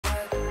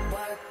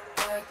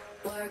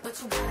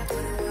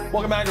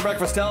Welcome back to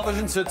Breakfast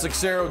Television. Sid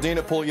Cixero,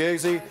 Dina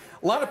Pugliese.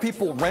 A lot of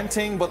people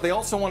renting, but they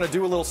also want to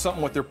do a little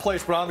something with their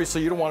place, but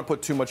obviously you don't want to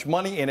put too much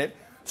money in it.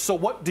 So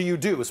what do you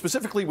do,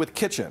 specifically with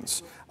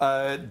kitchens?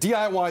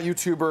 DIY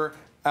YouTuber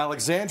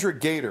Alexandra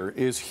Gater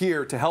is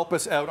here to help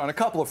us out on a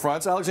couple of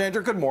fronts.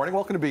 Alexandra, good morning.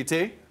 Welcome to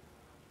BT.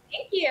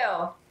 Thank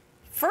you.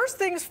 First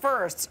things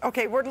first.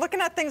 Okay, we're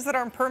looking at things that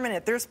aren't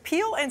permanent. There's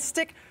peel and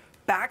stick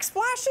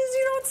backsplashes,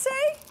 you don't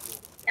say?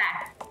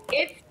 Yeah,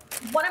 it's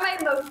one of my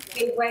most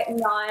favorite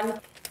non-committal,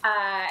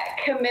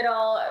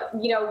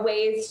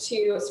 ways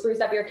to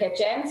spruce up your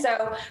kitchen.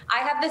 So I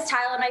have this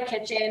tile in my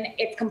kitchen.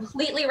 It's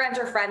completely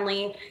renter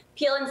friendly.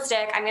 Peel and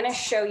stick. I'm going to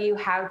show you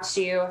how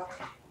to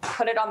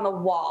put it on the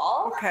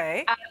wall.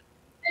 Okay.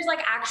 There's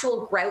like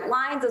actual grout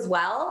lines as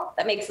well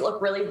that makes it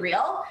look really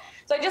real.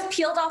 So I just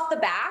peeled off the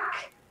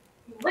back.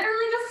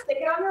 Literally just stick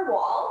it on your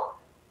wall.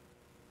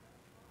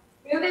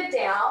 Move it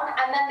down,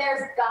 and then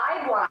there's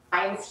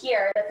guidelines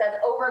here that says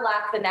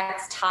overlap the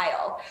next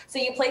tile. So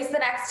you place the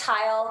next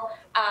tile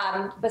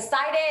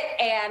beside it,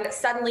 and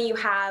suddenly you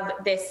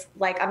have this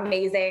like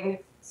amazing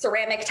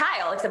ceramic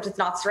tile, except it's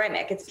not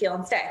ceramic, it's peel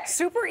and stick.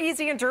 Super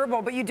easy and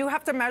durable, but you do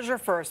have to measure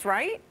first,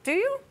 right? Do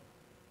you?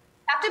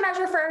 Have to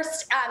measure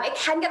first. It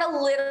can get a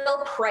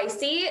little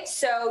pricey,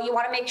 so you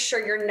want to make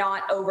sure you're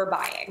not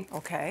overbuying.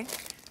 Okay.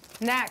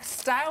 Next,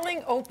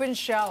 styling open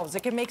shelves.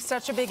 It can make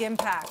such a big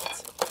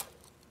impact.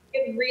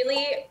 It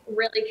really,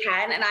 really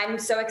can, and I'm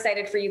so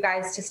excited for you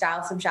guys to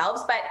style some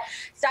shelves. But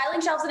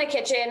styling shelves in a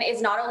kitchen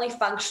is not only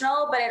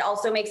functional, but it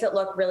also makes it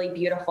look really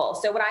beautiful.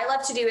 So what I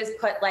love to do is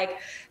put like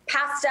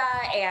pasta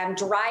and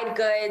dried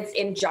goods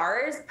in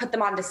jars, put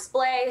them on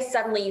display.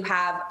 Suddenly you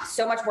have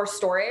so much more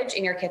storage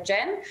in your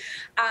kitchen.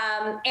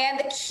 And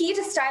the key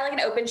to styling an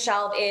open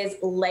shelf is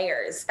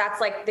layers. That's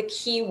like the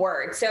key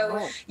word.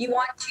 So you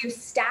want to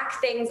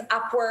stack things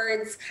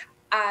upwards.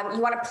 You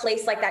want to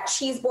place like that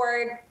cheese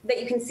board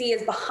that you can see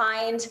is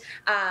behind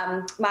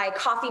my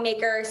coffee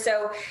maker.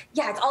 So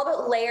yeah, it's all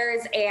about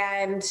layers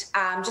and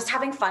just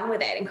having fun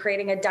with it and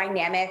creating a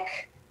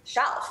dynamic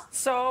shelf.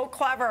 So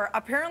clever.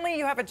 Apparently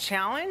you have a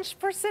challenge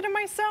for Sid and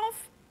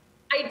myself?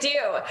 I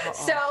do.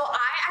 So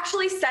I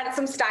actually sent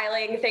some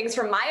styling things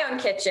from my own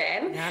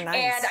kitchen. Yeah, nice.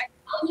 And I'm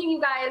challenging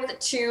you guys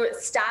to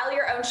style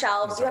your own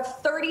shelves. You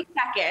have 30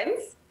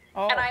 seconds.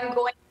 And I'm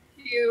going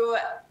to...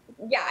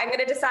 Yeah, I'm going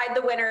to decide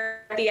the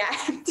winner at the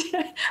end.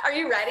 Are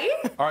you ready?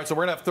 All right, so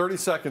we're going to have 30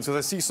 seconds because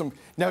I see some.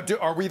 Now,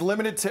 are we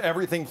limited to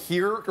everything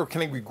here, or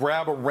can we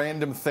grab a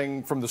random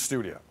thing from the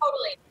studio?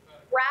 Totally.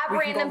 Grab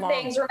random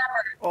things.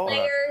 Remember,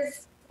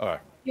 layers. All right.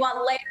 You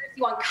want layers,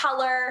 you want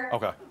color.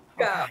 Okay.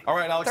 Go. All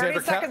right,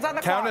 Alexandra, 30 seconds on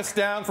the count clock. us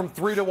down from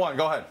 3 to 1.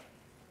 Go ahead.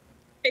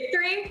 Okay,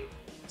 3,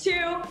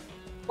 2,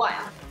 1.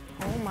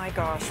 Oh my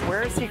gosh,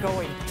 where is he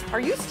going? Are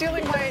you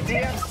stealing my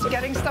idea of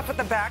getting stuff at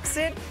the back,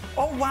 Sid?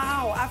 Oh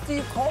wow, after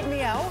you called me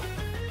out?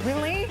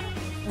 Really?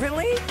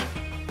 Really?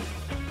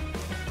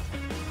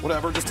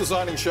 Whatever, just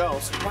designing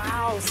shelves.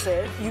 Wow,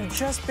 Sid, you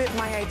just bit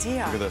my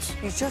idea. Look at this.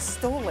 You just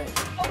stole it.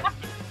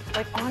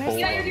 Like,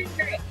 honestly. Yeah, you're doing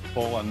great.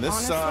 Bowl on this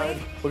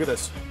side. Look at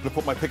this. I'm going to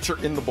put my picture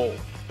in the bowl.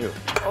 Here.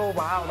 Oh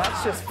wow,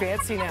 that's just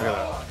fancy now. Look at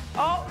that.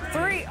 Oh,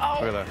 3. Oh.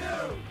 Look at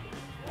that.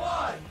 2,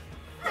 1.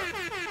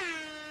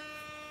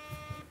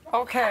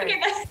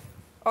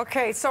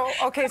 Okay,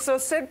 so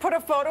Sid put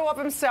a photo of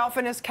himself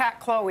and his cat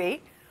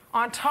Chloe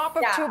on top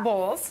of 2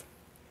 bowls.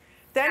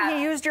 Then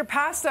he used your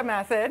pasta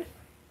method,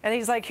 and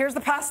he's like, here's the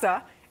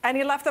pasta, and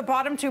he left the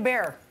bottom 2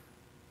 bare.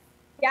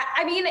 Yeah,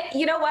 I mean,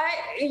 you know what?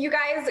 You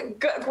guys,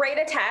 great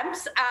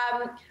attempts.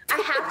 I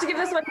have to give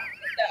this one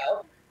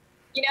though.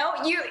 You know,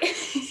 you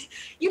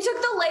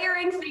took the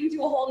layering thing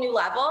to a whole new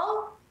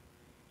level.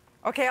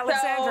 Okay,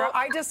 Alexandra,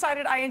 I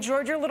decided I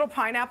enjoyed your little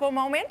pineapple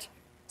moment.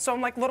 So I'm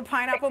like, little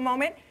pineapple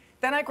moment.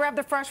 Then I grabbed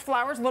the fresh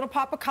flowers, little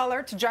pop of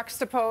color to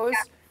juxtapose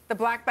the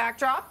black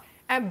backdrop.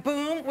 And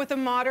boom, with a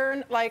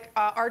modern, like,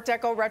 Art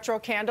Deco retro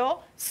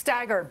candle,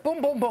 staggered.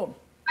 Boom, boom, boom.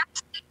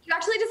 You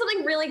actually did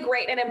something really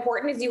great and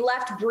important is you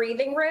left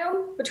breathing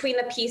room between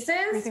the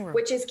pieces,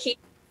 which is key.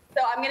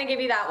 So I'm going to give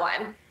you that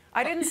one.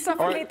 I didn't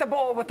suffocate the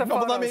bowl with the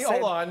photos. But let me,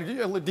 hold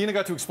on. Dina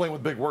got to explain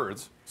with big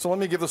words. So let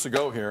me give this a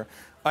go here.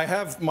 I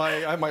have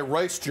my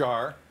rice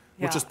jar,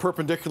 which is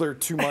perpendicular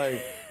to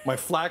my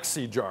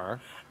flaxseed jar.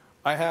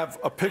 I have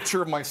a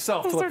picture of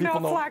myself to let people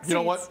know, you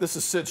know what, this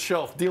is Sid's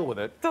shelf, deal with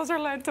it. Those are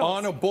lentils.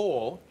 On a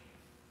bowl,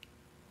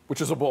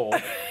 which is a bowl,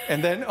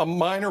 and then a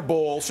minor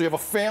bowl, so you have a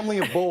family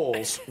of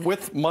bowls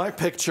with my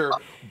picture,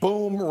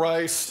 boom,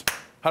 rice.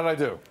 How did I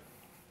do?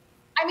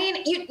 I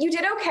mean, you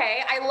did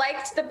okay. I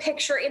liked the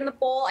picture in the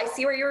bowl. I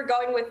see where you were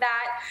going with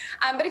that.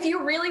 But if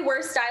you really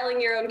were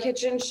styling your own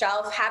kitchen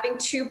shelf, having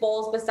 2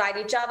 bowls beside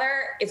each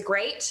other is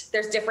great.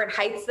 There's different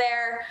heights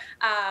there.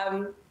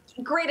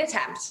 Great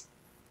attempt.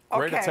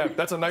 Great attempt.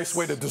 That's a nice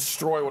way to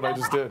destroy what I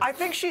just did. I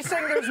think she's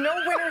saying there's no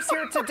winners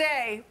here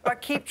today,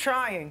 but keep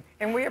trying,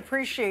 and we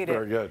appreciate it.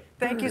 Very good.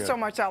 Thank you so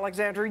much,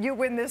 Alexandra. You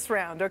win this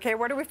round. Okay,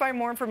 where do we find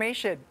more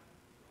information?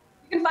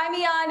 You can find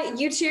me on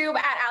YouTube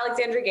at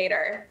Alexandra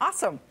Gater.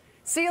 Awesome.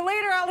 See you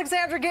later,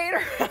 Alexandra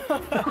Gater.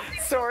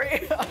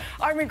 Sorry,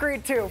 I'm in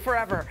grade 2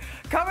 forever.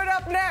 Coming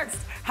up next,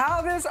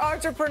 how this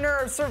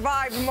entrepreneur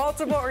survived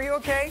multiple, are you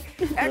okay?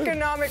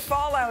 Economic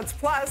fallouts.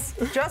 Plus,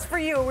 just for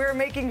you, we're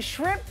making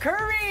shrimp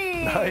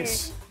curry.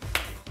 Nice.